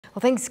Well,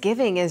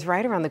 Thanksgiving is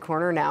right around the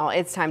corner now.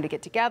 It's time to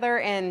get together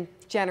and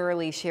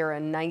generally share a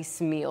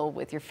nice meal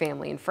with your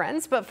family and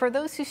friends. But for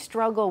those who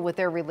struggle with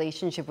their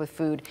relationship with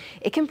food,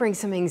 it can bring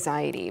some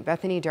anxiety.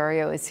 Bethany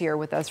Dario is here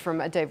with us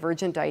from a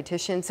Divergent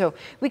Dietitian, so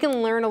we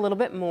can learn a little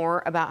bit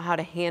more about how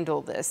to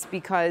handle this,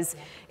 because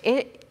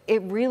it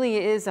really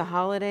is a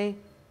holiday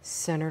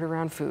centered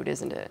around food,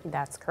 isn't it?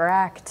 That's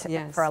correct.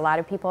 Yes. For a lot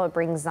of people, it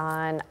brings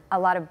on a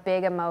lot of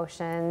big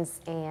emotions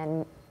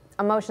and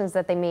emotions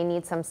that they may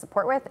need some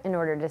support with in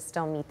order to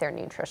still meet their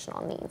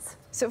nutritional needs.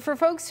 So for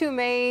folks who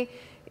may,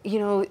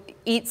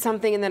 eat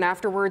something and then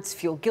afterwards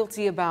feel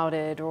guilty about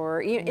it,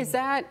 or is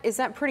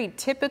that pretty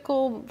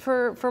typical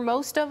for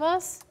most of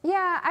us?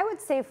 Yeah, I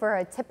would say for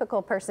a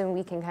typical person,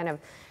 we can kind of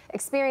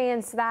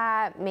experience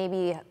that,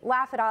 maybe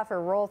laugh it off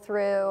or roll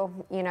through,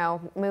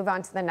 move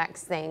on to the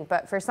next thing.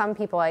 But for some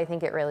people, I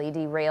think it really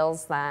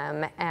derails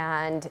them,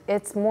 and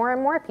it's more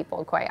and more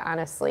people, quite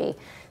honestly.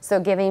 So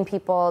giving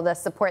people the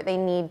support they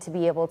need to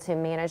be able to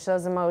manage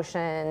those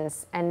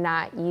emotions and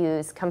not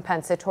use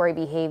compensatory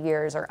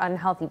behaviors or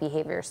unhealthy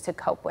behaviors to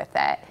cope with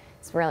it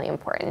is really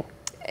important.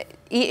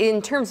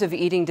 In terms of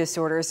eating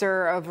disorders,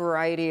 there are a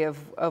variety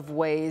of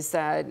ways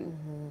that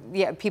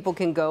people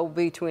can go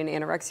between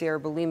anorexia or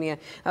bulimia.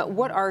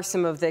 What are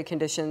some of the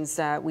conditions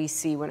that we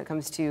see when it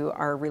comes to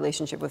our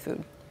relationship with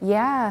food?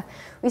 Yeah,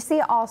 we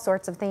see all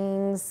sorts of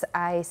things.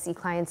 I see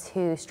clients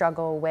who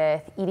struggle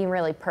with eating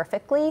really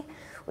perfectly,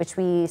 which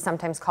we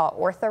sometimes call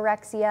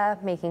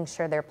orthorexia, making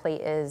sure their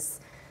plate is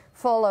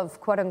full of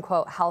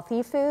quote-unquote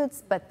healthy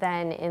foods, but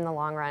then in the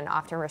long run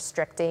often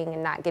restricting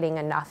and not getting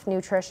enough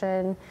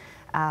nutrition.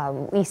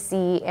 We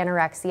see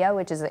anorexia,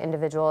 which is an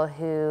individual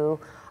who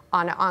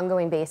on an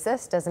ongoing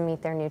basis doesn't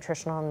meet their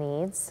nutritional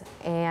needs.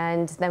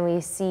 And then we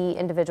see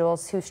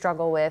individuals who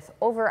struggle with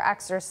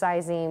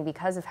over-exercising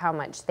because of how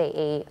much they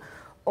ate,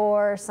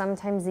 or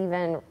sometimes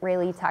even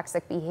really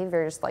toxic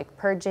behaviors like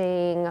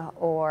purging,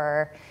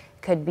 or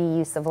could be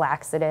use of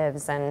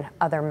laxatives and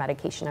other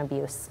medication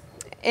abuse.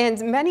 And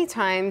many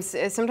times,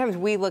 sometimes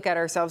we look at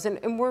ourselves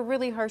and we're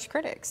really harsh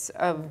critics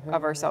of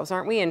ourselves,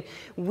 aren't we? And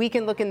we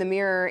can look in the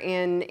mirror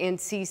and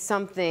see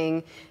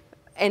something,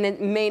 and it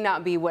may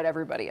not be what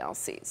everybody else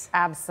sees.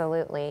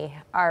 Absolutely.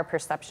 Our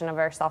perception of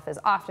ourselves is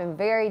often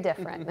very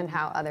different than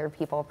how other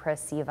people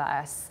perceive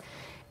us.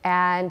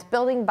 And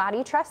building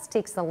body trust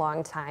takes a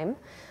long time.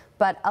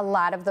 But a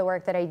lot of the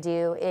work that I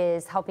do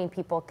is helping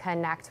people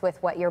connect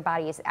with what your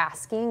body is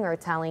asking or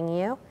telling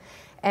you.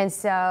 And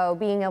so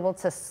being able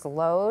to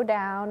slow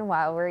down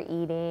while we're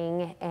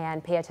eating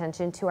and pay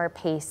attention to our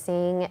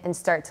pacing and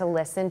start to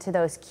listen to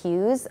those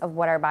cues of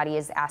what our body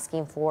is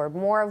asking for,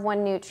 more of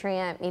one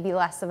nutrient, maybe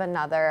less of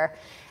another,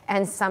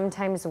 and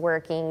sometimes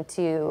working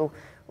to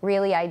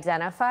really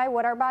identify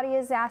what our body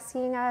is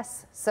asking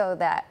us so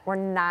that we're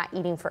not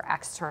eating for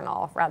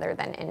external rather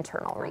than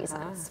internal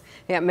reasons.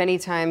 Yeah, many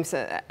times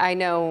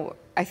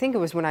I think it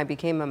was when I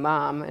became a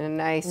mom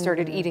and I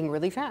started eating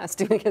really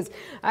fast because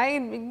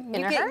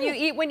you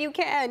eat when you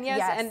can,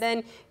 yes, and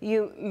then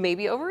you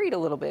maybe overeat a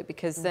little bit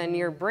because then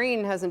your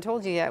brain hasn't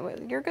told you yet, well,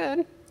 you're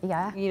good.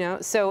 Yeah.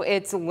 So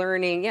it's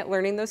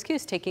learning those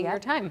cues, taking your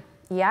time.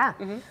 Yeah,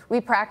 we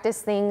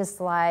practice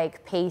things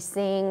like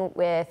pacing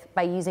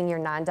by using your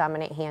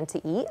non-dominant hand to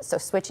eat. So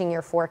switching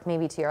your fork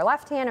maybe to your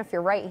left hand if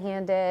you're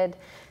right-handed.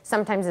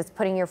 Sometimes it's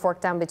putting your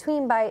fork down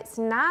between bites,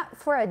 not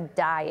for a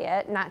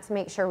diet, not to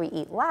make sure we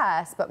eat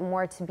less, but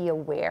more to be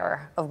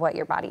aware of what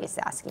your body is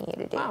asking you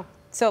to do. Wow.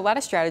 So a lot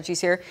of strategies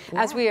here.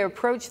 Yeah. As we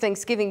approach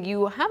Thanksgiving,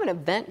 you have an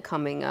event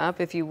coming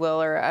up, if you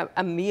will, or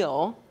a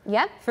meal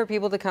for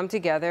people to come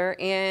together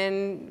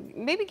and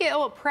maybe get a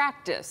little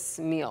practice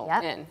meal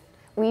in.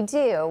 We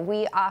do.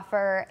 We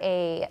offer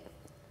a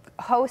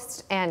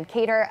host and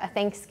cater a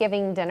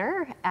Thanksgiving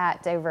dinner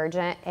at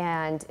Divergent,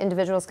 and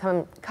individuals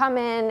come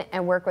in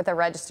and work with a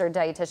registered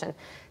dietitian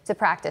to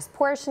practice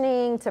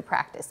portioning, to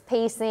practice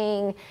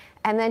pacing,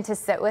 and then to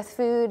sit with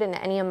food and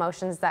any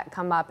emotions that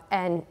come up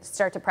and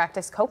start to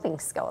practice coping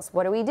skills.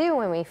 What do we do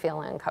when we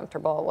feel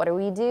uncomfortable? What do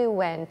we do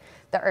when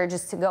the urge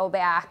is to go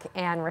back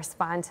and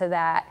respond to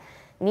that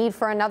need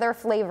for another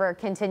flavor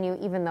continue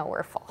even though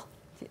we're full?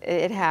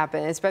 It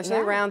happened, especially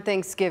around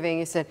Thanksgiving.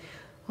 You said,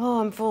 oh,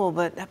 I'm full,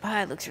 but that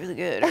pie looks really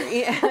good.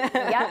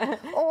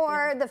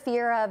 Or the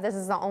fear of this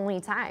is the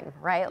only time,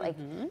 right? Like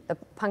the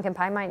pumpkin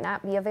pie might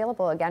not be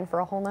available again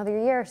for a whole nother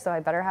year, so I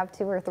better have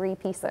 2 or 3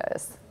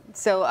 pieces.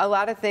 So a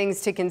lot of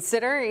things to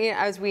consider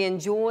as we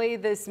enjoy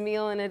this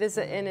meal, and it is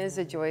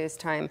a joyous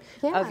time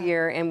of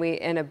year,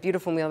 and a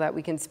beautiful meal that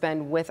we can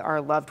spend with our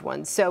loved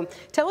ones. So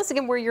tell us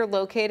again where you're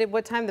located,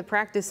 what time the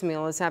practice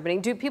meal is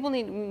happening. Do people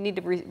need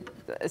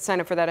to sign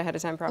up for that ahead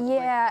of time probably?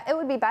 Yeah, it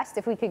would be best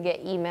if we could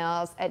get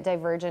emails at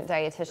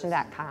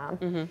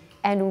divergentdietitian.com.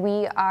 And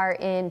we are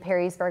in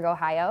Perrysburg,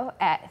 Ohio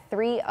at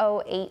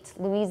 308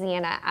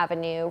 Louisiana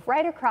Avenue,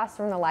 right across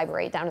from the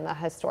library down in the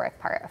historic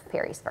part of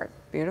Perrysburg.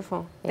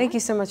 Beautiful. Thank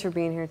you so much for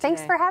being here today.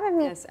 Thanks for having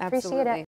me. Yes, absolutely. Appreciate it.